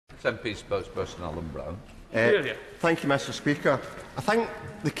SNP spokesperson Alan Brown. Thank you, Mr Speaker. I think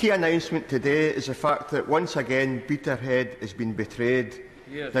the key announcement today is the fact that once again Peterhead has been betrayed.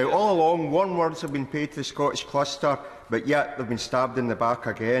 All along, warm words have been paid to the Scottish cluster, but yet they've been stabbed in the back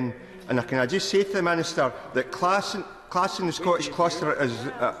again. And can I just say to the Minister that classing the Scottish cluster as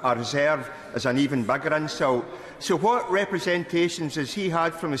a reserve is an even bigger insult. So what representations has he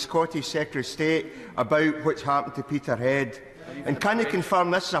had from the Scottish Secretary of State about what's happened to Peterhead? And can he confirm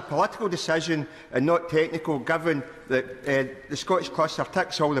this is a political decision and not technical, given that the Scottish cluster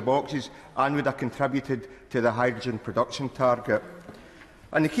ticks all the boxes and would have contributed to the hydrogen production target?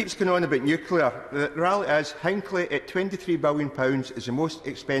 And he keeps going on about nuclear. The reality is Hinkley at £23 billion is the most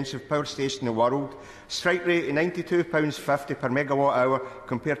expensive power station in the world. Strike rate of £92.50 per megawatt hour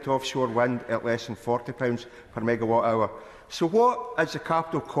compared to offshore wind at less than £40 per megawatt hour. So what is the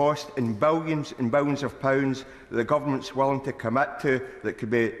capital cost in billions and billions of pounds that the government is willing to commit to that could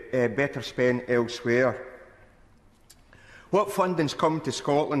be better spent elsewhere? What funding is coming to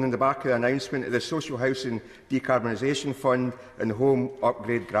Scotland in the back of the announcement of the Social Housing Decarbonisation Fund and the Home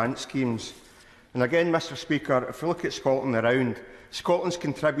Upgrade Grant schemes? And again, Mr Speaker, if we look at Scotland around, Scotland's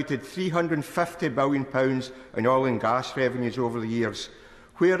contributed £350 billion in oil and gas revenues over the years.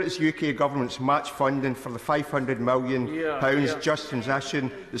 Where is the UK Government's match funding for the £500 million just transition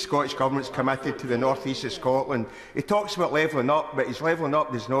the Scottish Government is committed to the north east of Scotland? He talks about levelling up, but his levelling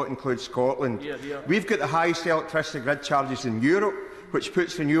up does not include Scotland. We've got the highest electricity grid charges in Europe, which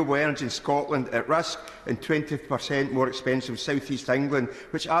puts renewable energy in Scotland at risk, and 20% more expensive South East England,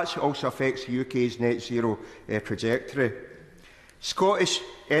 which actually also affects the UK's net zero trajectory. Scottish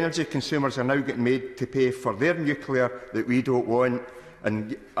energy consumers are now getting made to pay for their nuclear that we don't want.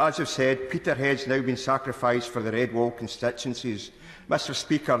 And as I've said, Peterhead's now been sacrificed for the Red Wall constituencies. Mr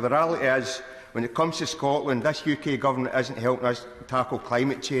Speaker, the reality is, when it comes to Scotland, this UK Government isn't helping us tackle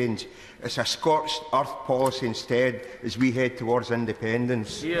climate change. It's a scorched earth policy instead as we head towards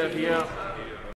independence.